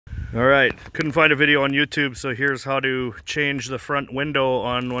Alright, couldn't find a video on YouTube, so here's how to change the front window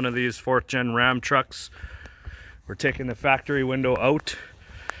on one of these 4th gen Ram trucks. We're taking the factory window out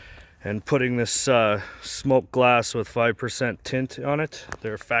and putting this smoke glass with 5% tint on it.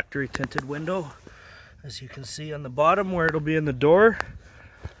 They're a factory tinted window, as you can see on the bottom where it'll be in the door.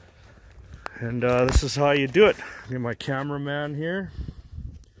 And this is how you do it. Get my cameraman here.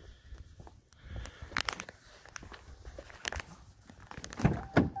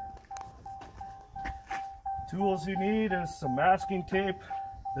 Tools you need is some masking tape.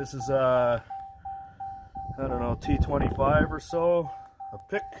 This is a, I don't know, T25 or so, a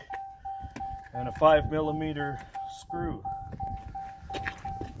pick, and a 5mm screw.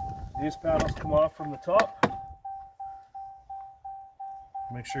 These panels come off from the top.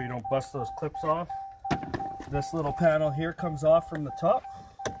 Make sure you don't bust those clips off. This little panel here comes off from the top.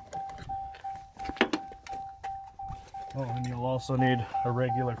 Oh, and you'll also need a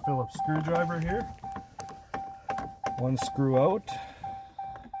regular Phillips screwdriver here. One screw out,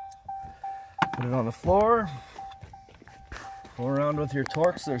 put it on the floor, go around with your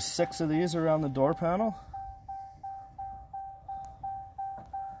Torx. There's 6 of these around the door panel.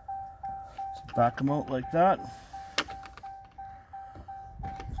 So back them out like that,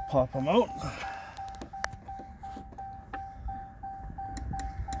 pop them out.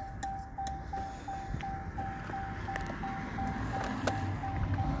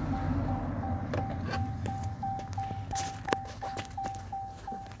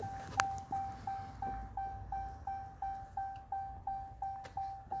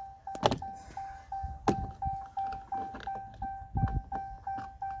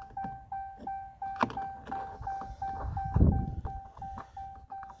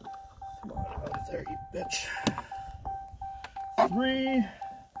 There, you bitch. 3.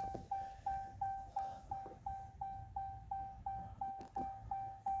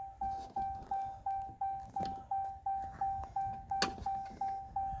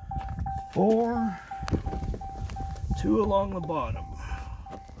 4. 2 along the bottom.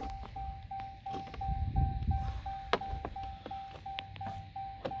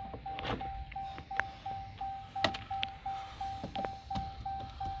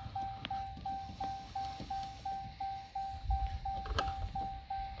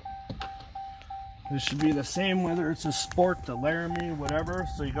 This should be the same whether it's a Sport, the Laramie, whatever.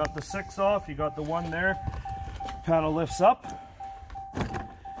 So you got the 6 off, you got the 1 there. Panel lifts up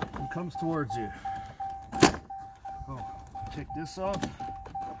and comes towards you. Oh, take this off.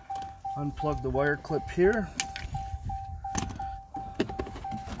 Unplug the wire clip here.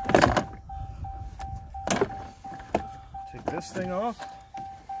 Take this thing off.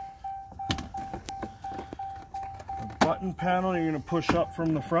 The button panel you're going to push up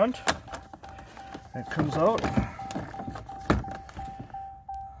from the front. It comes out. A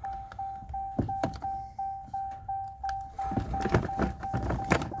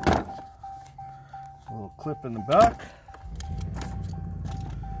little clip in the back.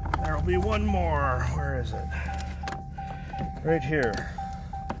 There'll be one more. Where is it? Right here.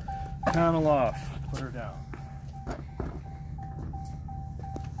 Panel off. Put her down.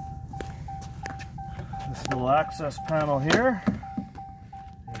 This little access panel here.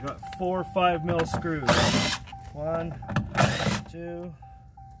 We've got 4 5mm screws. 1, 2,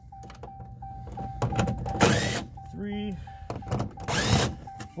 3,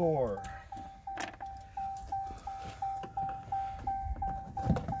 4.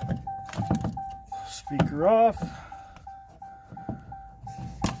 Speaker off.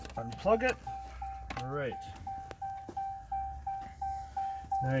 Unplug it. All right.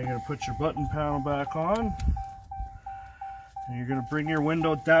 Now you're going to put your button panel back on. And you're going to bring your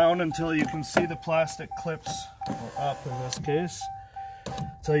window down until you can see the plastic clips, or up in this case,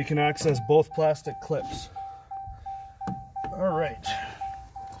 so you can access both plastic clips. Alright,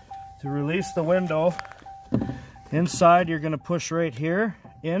 to release the window, inside you're going to push right here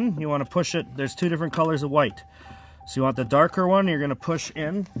in. You want to push it, there's 2 different colors of white. So you want the darker one, you're going to push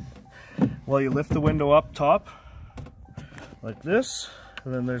in while you lift the window up top, like this.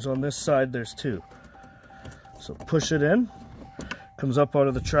 And then there's on this side, there's 2. So push it in. Comes up out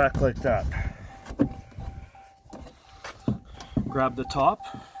of the track like that. Grab the top.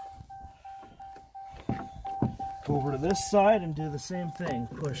 Go over to this side and do the same thing.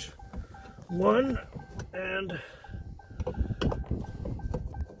 Push 1 and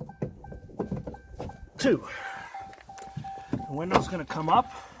 2. The window's going to come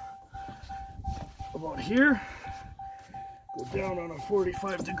up about here. Go down on a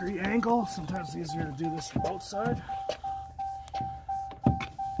 45-degree angle. Sometimes it's easier to do this from outside.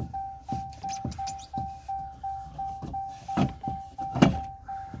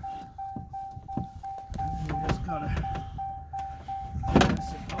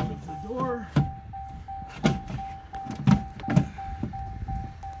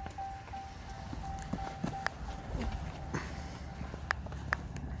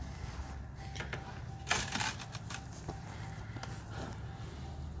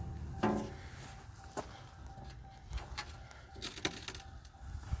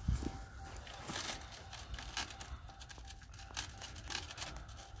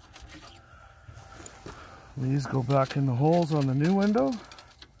 These go back in the holes on the new window.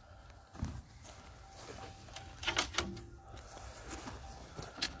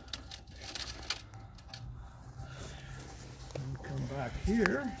 And come back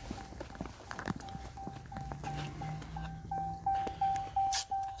here.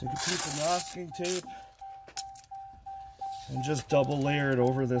 Take a piece of masking tape and just double layer it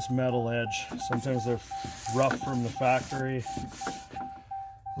over this metal edge. Sometimes they're rough from the factory.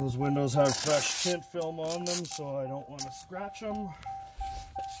 Those windows have fresh tint film on them, so I don't want to scratch them.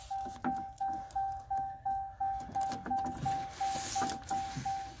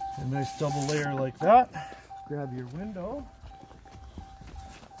 A nice double layer like that. Grab your window.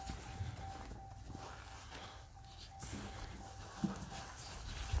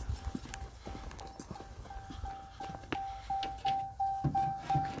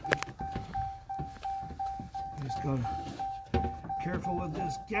 Just gotta careful with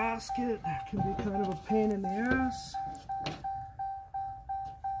this gasket, it can be kind of a pain in the ass.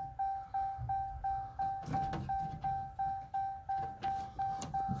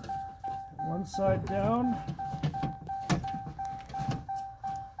 One side down.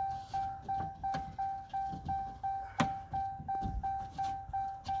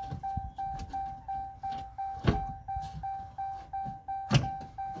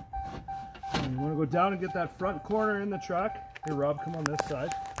 And you want to go down and get that front corner in the track. Here, Rob, come on this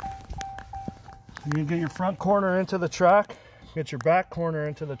side. You can get your front corner into the track, get your back corner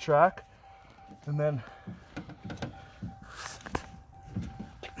into the track, and then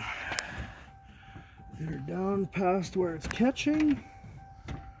get her down past where it's catching.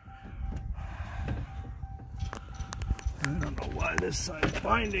 I don't know why this side's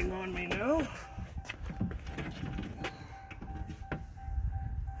binding on me now.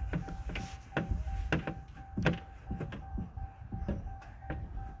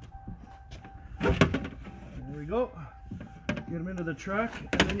 Go. Get them into the track,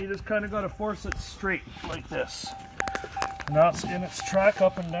 and then you just kind of got to force it straight like this. Now it's in its track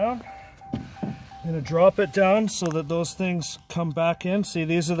up and down. I'm going to drop it down so that those things come back in. See,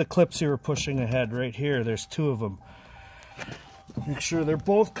 these are the clips you were pushing ahead right here. There's two of them. Make sure they're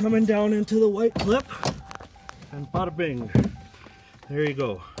both coming down into the white clip, and bada bing. There you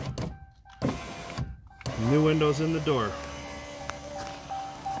go. New windows in the door.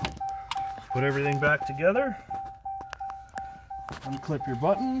 Put everything back together. Unclip your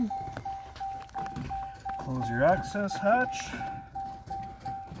button. Close your access hatch.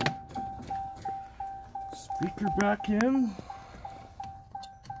 Speaker back in.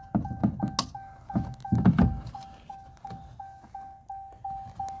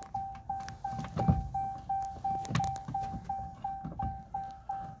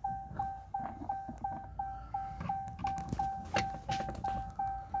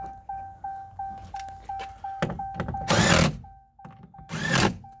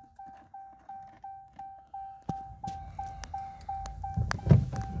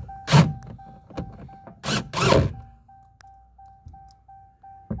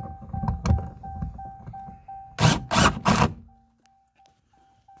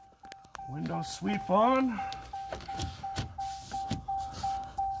 Window sweep on.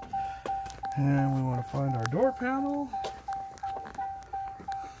 And we want to find our door panel.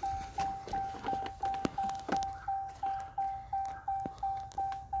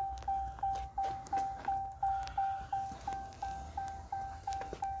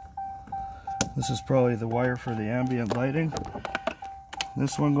 This is probably the wire for the ambient lighting.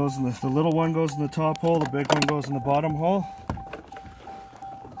 This one goes in the little one goes in the top hole, the big one goes in the bottom hole.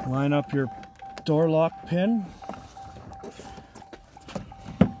 Line up your door lock pin.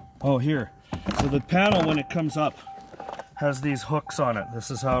 Oh, here. So the panel, when it comes up, has these hooks on it. This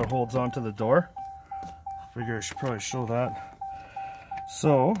is how it holds onto the door. I figure I should probably show that.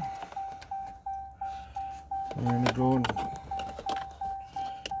 So, we're going to go and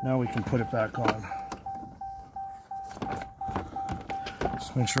now we can put it back on.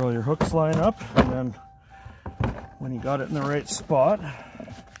 Just make sure all your hooks line up, and then when you got it in the right spot,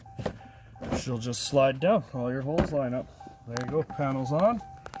 she'll just slide down. All your holes line up. There you go, panel's on.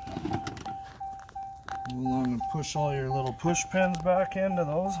 Go along and push all your little push pins back into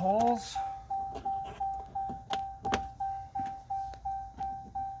those holes.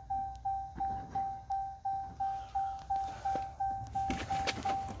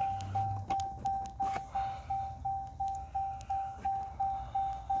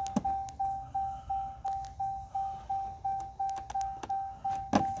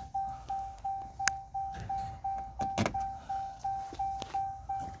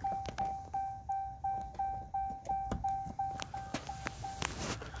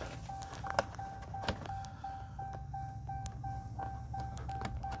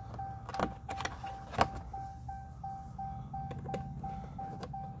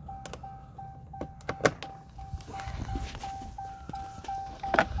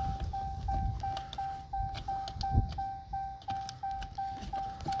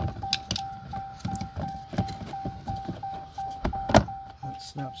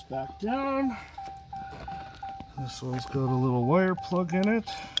 snaps back down. This one's got a little wire plug in it.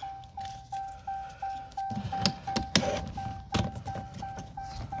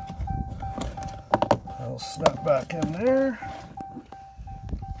 I'll snap back in there.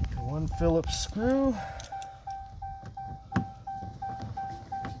 One Phillips screw.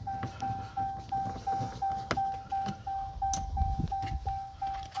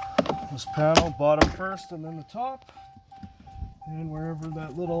 This panel, bottom first and then the top. And wherever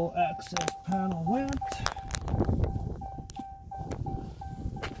that little access panel went.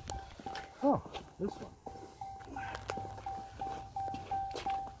 Oh, this one.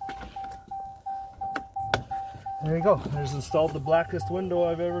 There you go. There's installed the blackest window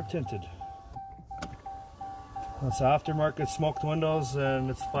I've ever tinted. That's aftermarket smoked windows, and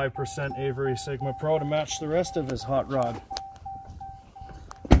it's 5% Avery Sigma Pro to match the rest of his hot rod.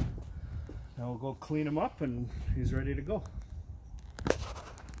 Now we'll go clean him up and he's ready to go.